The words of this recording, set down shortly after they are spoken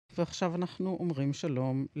ועכשיו אנחנו אומרים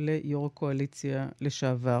שלום ליו"ר הקואליציה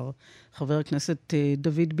לשעבר, חבר הכנסת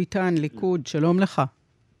דוד ביטן, ליכוד, שלום לך.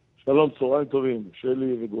 שלום, צהריים טובים,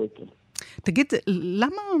 שלי וגואטה. תגיד,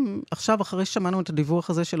 למה עכשיו, אחרי ששמענו את הדיווח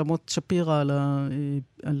הזה של עמות שפירא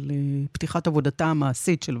על פתיחת עבודתה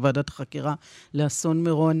המעשית של ועדת החקירה לאסון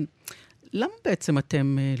מירון, למה בעצם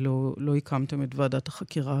אתם לא הקמתם את ועדת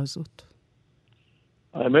החקירה הזאת?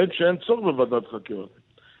 האמת שאין צורך בוועדת חקירה.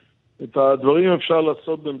 את הדברים אפשר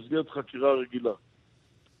לעשות במסגרת חקירה רגילה.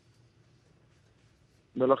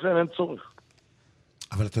 ולכן אין צורך.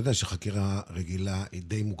 אבל אתה יודע שחקירה רגילה היא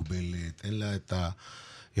די מוגבלת, אין לה את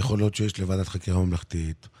היכולות שיש לוועדת חקירה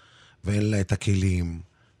ממלכתית, ואין לה את הכלים,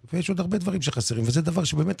 ויש עוד הרבה דברים שחסרים, וזה דבר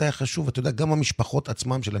שבאמת היה חשוב. אתה יודע, גם המשפחות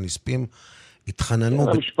עצמם של הנספים התחננו...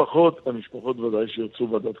 המשפחות ודאי שירצו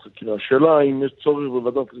ועדת חקירה. השאלה אם יש צורך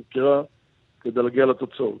בוועדת חקירה כדי להגיע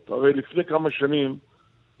לתוצאות. הרי לפני כמה שנים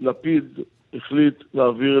לפיד החליט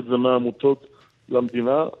להעביר את זה מהעמותות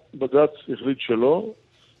למדינה, בג"ץ החליט שלא,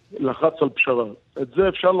 לחץ על פשרה. את זה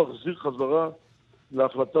אפשר להחזיר חזרה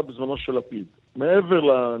להחלטה בזמנו של לפיד. מעבר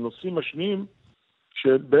לנושאים השניים,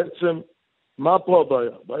 שבעצם, מה פה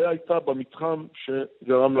הבעיה? הבעיה הייתה במתחם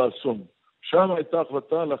שגרם לאסון. שם הייתה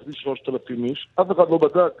החלטה להכניס 3,000 איש, אף אחד לא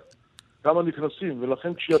בדק כמה נכנסים,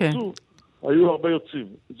 ולכן כשיצאו, היו הרבה יוצאים.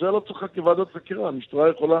 זה לא צריך כוועדת חקירה, המשטרה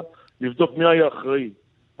יכולה לבדוק מי היה אחראי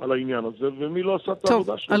על העניין הזה, ומי לא עשה את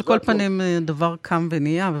העבודה שלו. על כל פנים דבר קם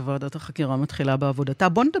ונהיה, וועדת החקירה מתחילה בעבודתה.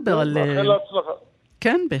 בוא נדבר על... מאחל להצלחה.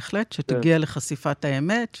 כן, בהחלט, שתגיע לחשיפת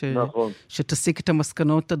האמת, שתסיק את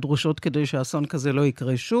המסקנות הדרושות כדי שהאסון כזה לא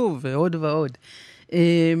יקרה שוב, ועוד ועוד.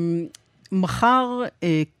 מחר,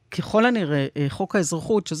 ככל הנראה, חוק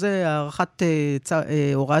האזרחות, שזה הערכת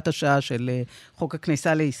הוראת השעה של חוק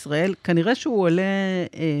הכניסה לישראל, כנראה שהוא עולה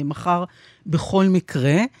מחר בכל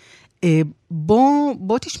מקרה.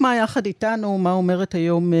 בוא תשמע יחד איתנו מה אומרת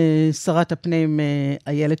היום שרת הפנים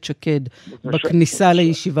איילת שקד בכניסה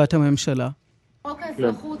לישיבת הממשלה. חוק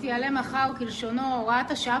האזרחות יעלה מחר כלשונו,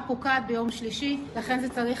 הוראת השעה פוקעת ביום שלישי, לכן זה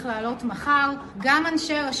צריך לעלות מחר. גם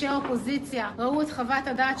ראשי האופוזיציה ראו את חוות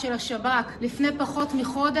הדעת של השב"כ לפני פחות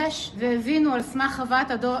מחודש, והבינו על סמך חוות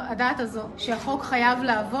הדעת הזו שהחוק חייב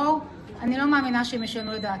לעבור. אני לא מאמינה שהם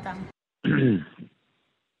ישנו את דעתם.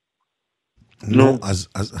 נו, אז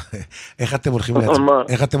איך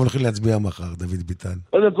אתם הולכים להצביע מחר, דוד ביטן?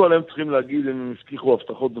 קודם כל הם צריכים להגיד אם הם הבטיחו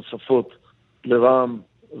הבטחות נוספות לרע"מ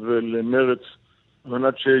ולמרץ, על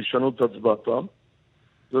מנת שישנו את הצבעתם.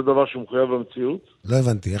 זה דבר שמחויב במציאות. לא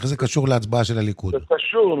הבנתי, איך זה קשור להצבעה של הליכוד? זה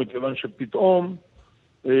קשור, מכיוון שפתאום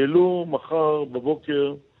העלו מחר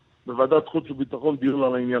בבוקר בוועדת חוץ וביטחון דיון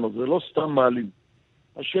על העניין הזה. לא סתם מעלים.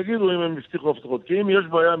 אז שיגידו אם הם הבטיחו הבטחות. כי אם יש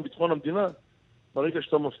בעיה עם ביטחון המדינה, ברגע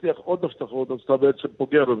שאתה מבטיח עוד הבטחות, אז אתה בעצם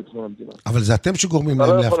פוגע בביטחון המדינה. אבל זה אתם שגורמים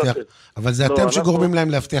להם להבטיח. אבל זה אתם שגורמים להם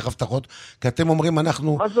להבטיח הבטחות, כי אתם אומרים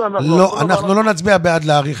אנחנו לא נצביע בעד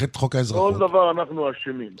להאריך את חוק האזרחות. כל דבר אנחנו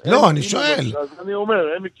אשמים. לא, אני שואל. אז אני אומר,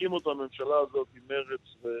 הם הקימו את הממשלה הזאת עם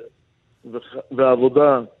מרץ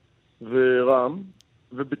ועבודה ורע"מ,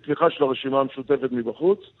 ובתמיכה של הרשימה המשותפת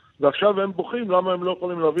מבחוץ, ועכשיו הם בוכים למה הם לא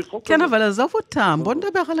יכולים להביא חוק. כן, אבל עזוב אותם, בוא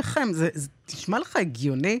נדבר עליכם. זה תשמע לך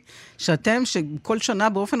הגיוני שאתם, שכל שנה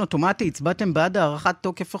באופן אוטומטי הצבעתם בעד הארכת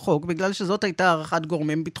תוקף החוק, בגלל שזאת הייתה הארכת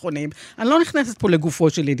גורמים ביטחוניים. אני לא נכנסת פה לגופו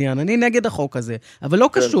של עניין, אני נגד החוק הזה, אבל לא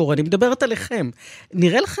קשור, אני מדברת עליכם.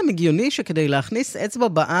 נראה לכם הגיוני שכדי להכניס אצבע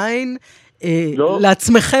בעין,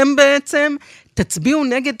 לעצמכם בעצם, תצביעו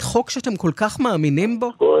נגד חוק שאתם כל כך מאמינים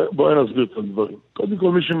בו? בואי נסביר את הדברים. קודם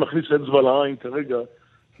כל, מי שמכניס אצבע לעין כרגע,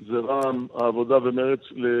 זה רע"מ, העבודה ומרץ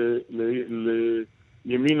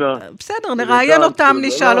לימינה. בסדר, נראיין אותם,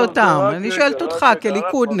 נשאל אותם. אני שואלת אותך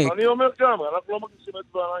כליכודניק. אני אומר גם, אנחנו לא מכניסים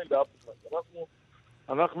אצבע לעין לאף אחד.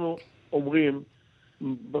 אנחנו אומרים,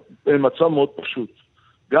 במצב מאוד פשוט.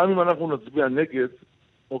 גם אם אנחנו נצביע נגד,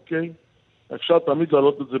 אוקיי? אפשר תמיד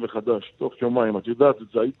להעלות את זה מחדש, תוך יומיים. את יודעת, את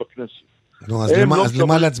זה היית בכנסת. נו, אז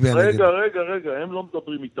למה להצביע נגד? רגע, הם לא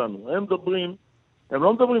מדברים איתנו. הם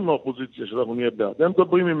לא מדברים עם האופוזיציה שאנחנו נהיה בעד. הם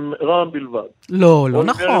מדברים עם רע"מ בלבד. לא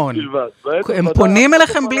נכון. הם פונים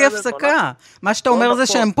אליכם בלי הפסקה. מה שאתה אומר זה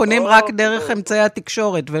שהם פונים רק דרך אמצעי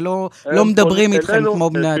התקשורת, ולא מדברים איתכם כמו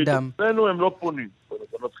בני אדם. אצלנו הם לא פונים.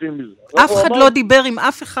 אף אחד לא דיבר עם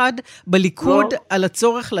אף אחד בליכוד על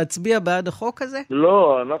הצורך להצביע בעד החוק הזה?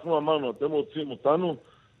 לא, אנחנו אמרנו, אתם רוצים אותנו,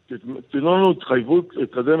 תנו לנו התחייבות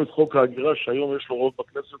לקדם את חוק ההגירה, שהיום יש לו רוב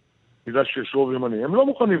בכנסת, בגלל שיש רוב ימני. הם לא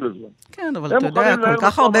מוכנים לזה. כן, אבל אתה יודע,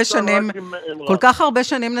 כל כך הרבה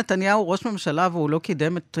שנים נתניהו ראש ממשלה, והוא לא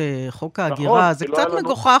קידם את חוק ההגירה. זה קצת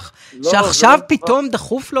מגוחך שעכשיו פתאום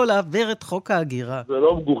דחוף לו להעביר את חוק ההגירה. זה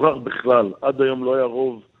לא מגוחך בכלל. עד היום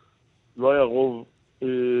לא היה רוב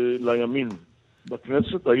לימין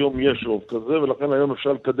בכנסת, היום יש רוב כזה, ולכן היום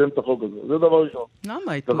אפשר לקדם את החוק הזה. זה דבר ראשון.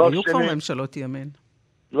 למה? היו כבר ממשלות ימין.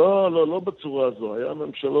 לא בצורה הזו.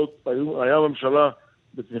 היה ממשלה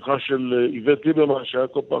בתמיכה של איווט ליברמן, שהיה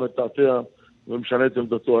כל פעם מתעתע ומשנה את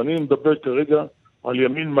עמדתו. אני מדבר כרגע על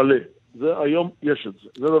ימין מלא. היום יש את זה.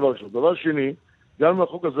 זה דבר ראשון. דבר שני, גם אם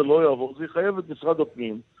החוק הזה לא יעבור, זה יחייב את משרד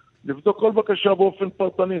הפנים לבדוק כל בקשה באופן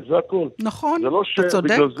פרטני, זה הכל. נכון, אתה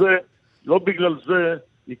צודק. לא בגלל זה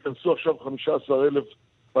ייכנסו עכשיו 15,000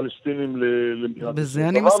 פלסטינים למדינת. בזה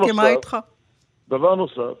אני מסכימה איתך. דבר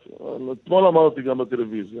נוסף, אתמול אמרתי גם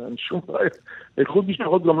בטלוויזיה, אין שום בעיה, איחוד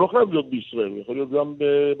משפחות גם לא חייב להיות בישראל, יכול להיות גם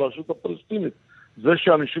ברשות הפלסטינית. זה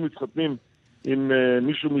שאנשים מתחתנים עם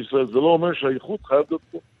מישהו מישראל, זה לא אומר שהאיחוד חייב להיות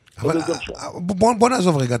פה. אבל בוא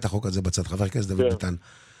נעזוב רגע את החוק הזה בצד, חבר הכנסת דוד ביטן.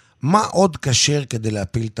 מה עוד קשר כדי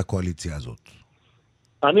להפיל את הקואליציה הזאת?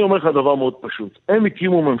 אני אומר לך דבר מאוד פשוט. הם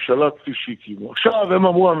הקימו ממשלה כפי שהקימו. עכשיו הם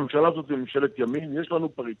אמרו, הממשלה הזאת היא ממשלת ימין, יש לנו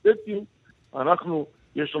פריטטים,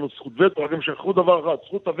 יש לנו זכות וטו, רק הם שכחו דבר אחד,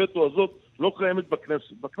 זכות הווטו הזאת לא קיימת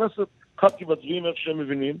בכנסת. בכנסת ח"כים מצביעים איך שהם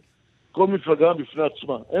מבינים, כל מפלגה בפני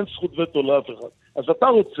עצמה, אין זכות וטו לאף אחד. אז אתה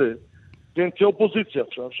רוצה, כן, כאופוזיציה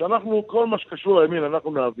עכשיו, שאנחנו, כל מה שקשור לימין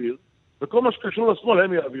אנחנו נעביר, וכל מה שקשור לשמאל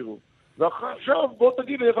הם יעבירו. ועכשיו בוא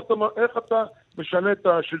תגיד לי איך אתה משנה את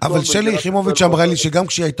השלטון. אבל שלי יחימוביץ' אמרה לי שגם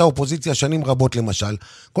כשהיא הייתה אופוזיציה שנים רבות למשל,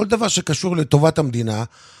 כל דבר שקשור לטובת המדינה,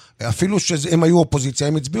 אפילו שהם היו אופוזיציה,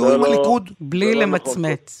 הם הצביעו עם הליכוד. בלי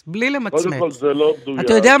למצמץ, בלי למצמץ. קודם כל זה לא בדויה.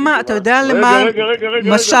 אתה יודע למה,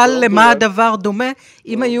 משל למה הדבר דומה?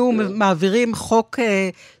 אם היו מעבירים חוק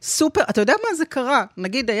סופר, אתה יודע מה זה קרה?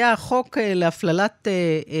 נגיד היה חוק להפללת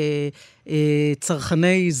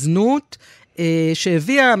צרכני זנות,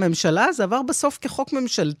 שהביאה הממשלה, זה עבר בסוף כחוק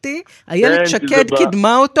ממשלתי, איילת שקד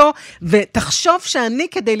קידמה אותו, ותחשוב שאני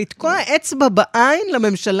כדי לתקוע אצבע בעין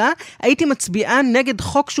לממשלה, הייתי מצביעה נגד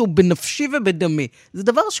חוק שהוא בנפשי ובדמי. זה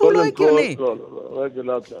דבר שהוא לא הגיוני. רגע,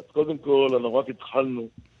 לאט. קודם כל, אנחנו רק התחלנו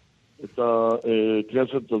את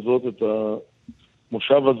הכנסת הזאת, את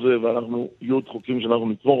המושב הזה, ואנחנו יהיו עוד חוקים שאנחנו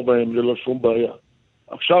נתמוך בהם ללא שום בעיה.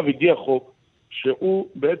 עכשיו הגיע חוק שהוא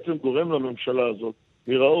בעצם גורם לממשלה הזאת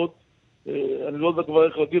להיראות, אני לא יודע כבר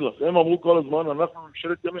איך להגיד לך. הם אמרו כל הזמן, אנחנו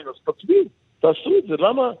ממשלת ימין, אז תצביעו, תעשו את זה.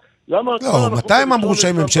 למה? לא, מתי הם אמרו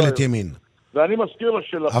שהם ממשלת ימין? ואני מזכיר לה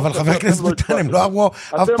של... אבל חבר הכנסת ביטן, הם לא אמרו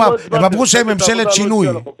אף פעם, הם אמרו שהם ממשלת שינוי.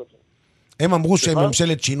 הם אמרו שהם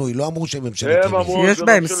ממשלת שינוי, לא אמרו שהם ממשלת ימין. יש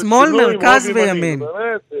בהם שמאל, מרכז וימין.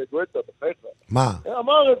 באמת, גואטה, בחייך. מה?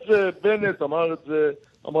 אמר את זה בנט,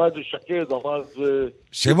 אמרה את זה שקד, אמר את זה...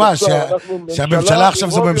 שמה, שהממשלה עכשיו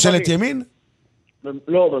זו ממשלת ימין?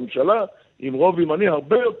 לא, ממשלה עם רוב ימני,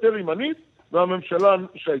 הרבה יותר ימנית מהממשלה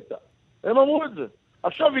שהייתה. הם אמרו את זה.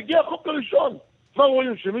 עכשיו הגיע החוק הראשון. כבר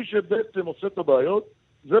רואים שמי שבעצם עושה את הבעיות,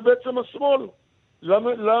 זה בעצם השמאל.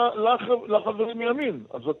 לחברים ימין.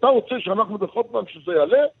 אז אתה רוצה שאנחנו בכל פעם שזה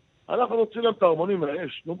יעלה, אנחנו נוציא להם את ההרמונים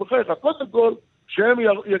מהאש. נו בחייך, קודם כל, שהם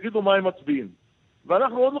יגידו מה הם מצביעים.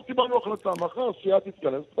 ואנחנו עוד לא קיבלנו החלטה. מחר הסיעה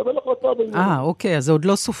תתכנס, תקבל החלטה בעניין. אוקיי, אז זה עוד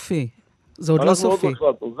לא סופי. זה עוד לא סופי.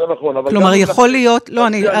 זה נכון. כלומר, יכול להיות... לא,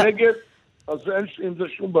 אני... אז אין עם זה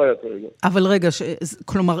שום בעיה כרגע. אבל רגע,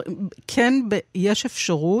 כלומר, כן יש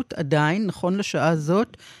אפשרות עדיין, נכון לשעה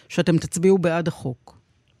הזאת, שאתם תצביעו בעד החוק.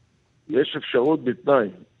 יש אפשרות בתנאי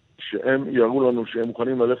שהם יראו לנו שהם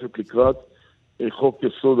מוכנים ללכת לקראת חוק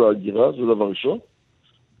יסוד ההגירה, זה דבר ראשון.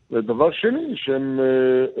 ודבר שני, שהם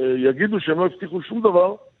יגידו שהם לא הבטיחו שום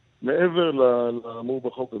דבר, מעבר לאמור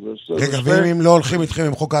בחוק הזה. רגע, ואם הם לא הולכים איתכם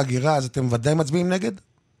עם חוק ההגירה, אז אתם ודאי מצביעים נגד?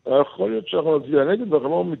 יכול להיות שאנחנו נצביע נגד, ואנחנו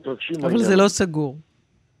לא מתרגשים. אבל זה לא סגור.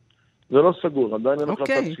 זה לא סגור, עדיין אין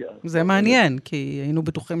החלטת סיעה. זה מעניין, כי היינו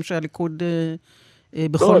בטוחים שהליכוד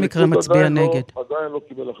בכל מקרה מצביע נגד. עדיין לא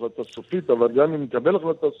קיבל החלטה סופית, אבל גם אם נקבל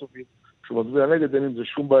החלטה סופית, כשהוא מצביע נגד, אין עם זה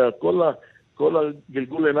שום בעיה. כל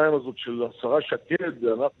הגלגול העיניים הזאת של השרה שקד,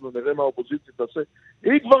 אנחנו נראה מה האופוזיציה תעשה,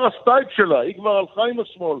 היא כבר עשתה את שלה, היא כבר הלכה עם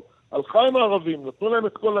השמאל, הלכה עם הערבים, נתנו להם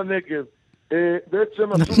את כל הנגב,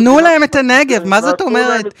 נתנו להם את הנגב, מה זאת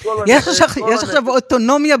אומרת? יש עכשיו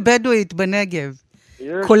אוטונומיה בדואית בנגב,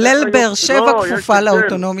 כולל באר שבע כפופה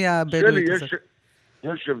לאוטונומיה הבדואית הזאת.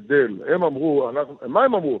 יש הבדל, הם אמרו, מה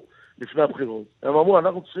הם אמרו לפני הבחירות? הם אמרו,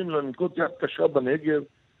 אנחנו צריכים לנקוט יד קשה בנגב,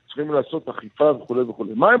 צריכים לעשות אכיפה וכו' וכו'.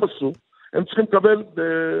 מה הם עשו? הם צריכים לקבל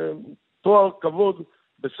תואר כבוד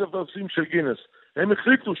בספר השיאים של גינס. הם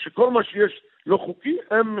החליטו שכל מה שיש לא חוקי,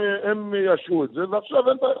 הם יאשרו את זה, ועכשיו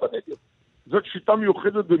אין בעיה בנגב. זאת שיטה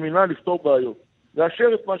מיוחדת במינה לפתור בעיות. לאשר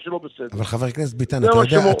את מה שלא בסדר. אבל חבר הכנסת ביטן,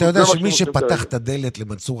 אתה יודע שמי שפתח את הדלת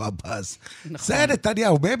למנסור עבאס, זה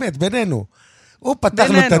נתניהו, באמת, בינינו. הוא פתח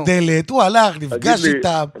לו את הדלת, הוא הלך, נפגש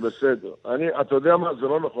איתם. בסדר. אתה יודע מה, זה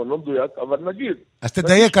לא נכון, לא מדויק, אבל נגיד. אז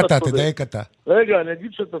תדייק אתה. רגע, אני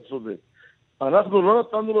אגיד שאתה צודק. אנחנו לא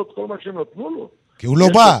נתנו לו את כל מה שהם נתנו לו. כי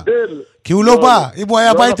הוא לא בא. אם הוא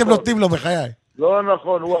היה בא, הייתם נותנים לו בחיי. לא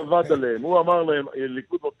נכון, הוא עבד עליהם. הוא אמר להם,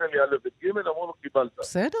 ליכוד נותן לי א' וג', אמרו לו, קיבלת.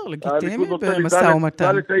 בסדר, לגיטימי במשא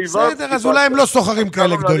ומתן. בסדר, אז אולי הם לא סוחרים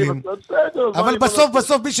כאלה גדולים. אבל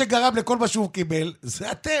בסוף מי שגרם לכל מה שהוא קיבל,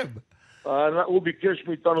 זה אתם. הוא ביקש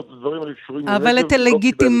מאיתנו את הדברים האפשריים. אבל את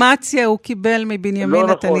הלגיטימציה הוא קיבל מבנימין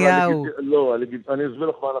נתניהו. לא, אני אסביר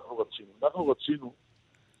לך מה אנחנו רצינו. אנחנו רצינו,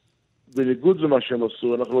 בניגוד למה שהם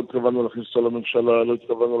עשו, אנחנו לא התכוונו להכניס אותו לממשלה, לא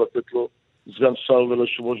התכוונו לתת לו סגן שר ולא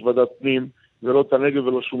יושב ראש ועדת פנים, ולא את הנגב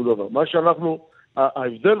ולא שום דבר. מה שאנחנו,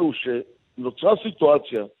 ההבדל הוא שנוצרה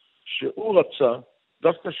סיטואציה שהוא רצה,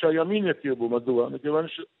 דווקא שהימין יכיר בו, מדוע? מכיוון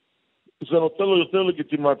שזה נותן לו יותר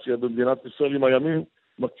לגיטימציה במדינת ישראל אם הימין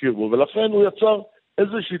מכיר בו, ולכן הוא יצר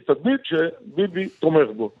איזושהי תדמית שביבי תומך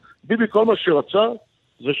בו. ביבי כל מה שרצה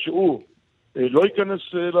זה שהוא לא ייכנס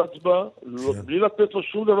להצבעה, בלי לתת לו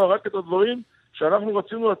שום דבר, רק את הדברים שאנחנו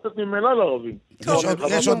רצינו לתת ממילא לערבים.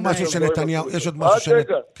 יש עוד משהו שנתניהו,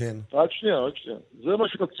 רק שנייה. זה מה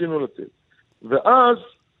שרצינו לתת. ואז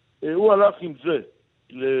הוא הלך עם זה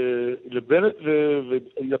לבנט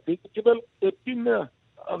ויפיד קיבל פי 100.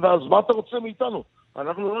 ואז מה אתה רוצה מאיתנו?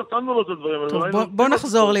 אנחנו לא נתנו לו את הדברים. טוב, בוא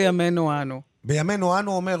נחזור לימינו אנו. בימינו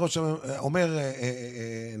אנו אומר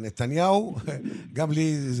נתניהו, גם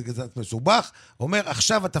לי זה קצת מסובך, אומר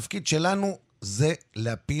עכשיו התפקיד שלנו זה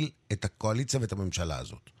להפיל את הקואליציה ואת הממשלה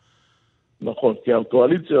הזאת. נכון, כי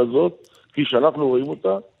הקואליציה הזאת, כפי שאנחנו רואים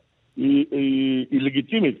אותה, היא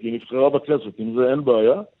לגיטימית, כי היא נבחרה בכנסת, עם זה אין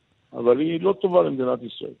בעיה, אבל היא לא טובה למדינת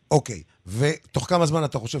ישראל. אוקיי, ותוך כמה זמן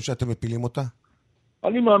אתה חושב שאתם מפילים אותה?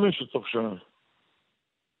 אני מאמין שתוך שנה.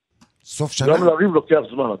 סוף שנה? גם להריב לוקח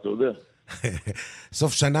זמן, אתה יודע.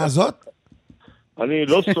 סוף שנה הזאת? אני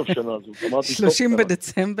לא סוף שנה הזאת. 30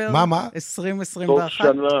 בדצמבר? מה? 2021?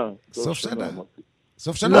 סוף שנה.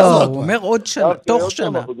 סוף שנה לא, הזאת. הוא אומר עוד שנה, תוך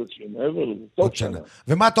שנה. עוד שנה.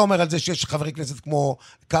 ומה אתה אומר על זה שיש חברי כנסת כמו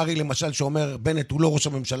קרי למשל שאומר בנט הוא לא ראש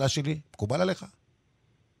הממשלה שלי? מקובל עליך?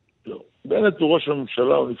 לא. בנט הוא ראש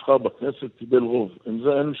הממשלה, הוא נבחר בכנסת, קיבל רוב. עם זה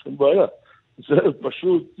אין שום בעיה. זה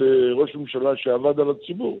פשוט ראש ממשלה שעבד על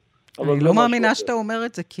הציבור. אני לא מאמינה שאתה אומר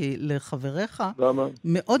את זה, כי לחבריך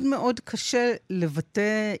מאוד מאוד קשה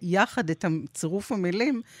לבטא יחד את צירוף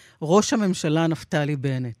המילים ראש הממשלה נפתלי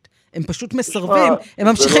בנט. הם פשוט מסרבים, הם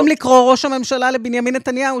ממשיכים לקרוא ראש הממשלה לבנימין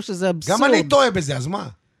נתניהו, שזה אבסורד. גם אני טועה בזה, אז מה?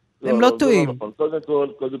 הם לא טועים.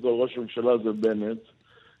 קודם כל ראש הממשלה זה בנט,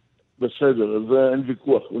 בסדר, זה אין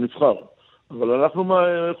ויכוח, הוא נבחר. אבל אנחנו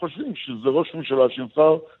חושבים שזה ראש ממשלה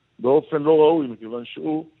שנבחר באופן לא ראוי, מכיוון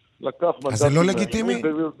שהוא לקח... אז זה לא לגיטימי?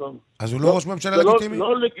 אז הוא לא ראש ממשלה לגיטימי?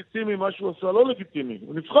 לא לגיטימי, מה שהוא עשה, לא לגיטימי.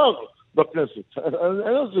 הוא נבחר בכנסת.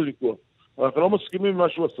 אין על זה ויכוח. אנחנו לא מסכימים מה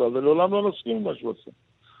שהוא עשה, ולעולם לא נסכים עם מה שהוא עשה.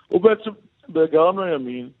 הוא בעצם גרם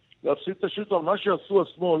לימין להפסיד את השלטון. מה שעשו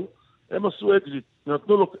השמאל, הם עשו אקזיט.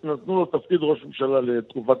 נתנו לו תפקיד ראש ממשלה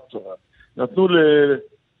לתקופת קצרה. נתנו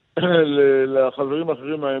לחברים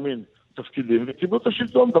האחרים מהימין תפקידים, וקיבלו את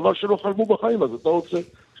השלטון, דבר שלא חלמו בחיים. אז אתה רוצה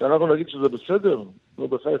שאנחנו נגיד שזה בסדר? לא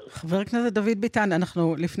בחייך. חבר הכנסת דוד ביטן,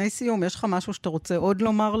 אנחנו לפני סיום, יש לך משהו שאתה רוצה עוד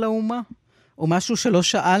לומר לאומה? או משהו שלא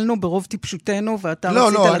שאלנו ברוב טיפשותנו, ואתה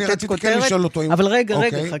רצית לתת כותרת? אבל רגע,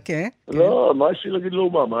 חכה. לא, מה יש לי להגיד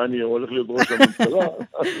לאומה? מה, אני הולך להיות ראש הממשלה?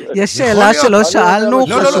 יש שאלה שלא שאלנו,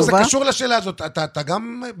 חשובה? לא, זה קשור לשאלה הזאת.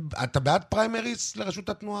 אתה בעד פריימריס לרשות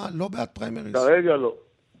התנועה? לא בעד פריימריס? כרגע לא.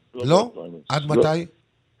 לא? עד מתי?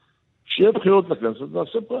 שיהיה בחירות לכנסת,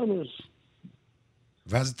 נעשה פריימריס.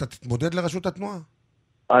 ואז אתה תתמודד לרשות התנועה?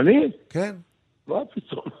 אני? כן. מה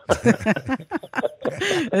פתאום?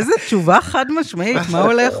 איזה תשובה חד משמעית, מה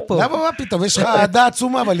הולך פה? למה מה פתאום? יש לך אהדה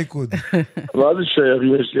עצומה בליכוד. מה זה שייך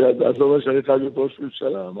יש לי אהדה? זאת אומרת שאני חייב להיות ראש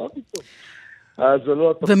ממשלה, מה פתאום?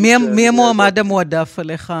 ומי המועמד המועדף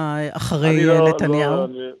עליך אחרי נתניהו?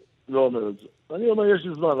 אני לא אומר את זה. אני אומר, יש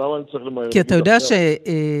לי זמן, למה אני צריך למהר? כי אתה יודע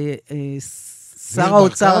שר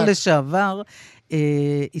האוצר לשעבר,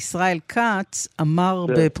 ישראל כץ, אמר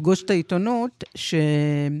בפגוש את העיתונות,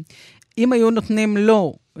 שאם היו נותנים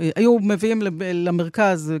לו, היו מביאים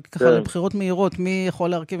למרכז, ככה לבחירות מהירות, מי יכול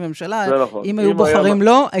להרכיב ממשלה, אם היו בוחרים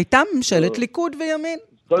לו, הייתה ממשלת ליכוד וימין.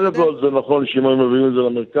 קודם כל זה נכון, שאם היו מביאים את זה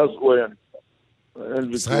למרכז, הוא היה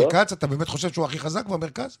נפתח. ישראל כץ, אתה באמת חושב שהוא הכי חזק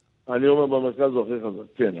במרכז? אני אומר במרכז הוא הכי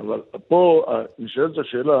חזק, כן, אבל פה נשאלת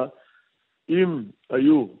השאלה, אם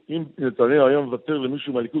נתניהו היה מוותר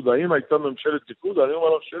למישהו מהליכוד, האם הייתה ממשלת ליכוד? אני אומר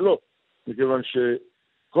לך שלא. מכיוון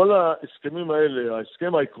שכל ההסכמים האלה,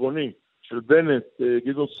 ההסכם העקרוני של בנט,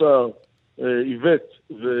 גדעון סער איווט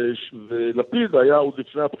ולפיד היה עוד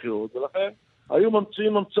לפני הבחירות, ולכן היו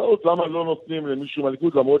ממציאים המצאות למה לא נותנים למישהו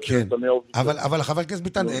מהליכוד, למרות שנתניהו... אבל חבר הכנסת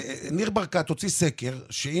ביטן, ניר ברקת הוציא סקר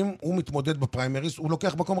שאם הוא מתמודד בפריימריס, הוא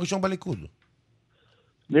לוקח מקום ראשון בליכוד.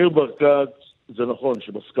 ניר ברקת, זה נכון,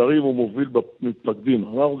 שבסקרים הוא מוביל במתפקדים.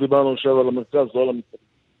 אנחנו דיברנו עכשיו על המרכז, לא על המתפקדים.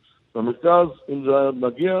 במרכז, אם זה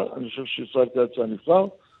מגיע, אני חושב שישראל כץ נבחר,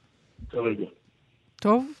 כרגע.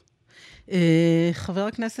 טוב. חבר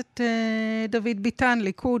הכנסת דוד ביטן,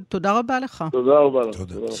 ליכוד, תודה רבה לך. תודה רבה לך.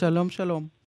 שלום, שלום.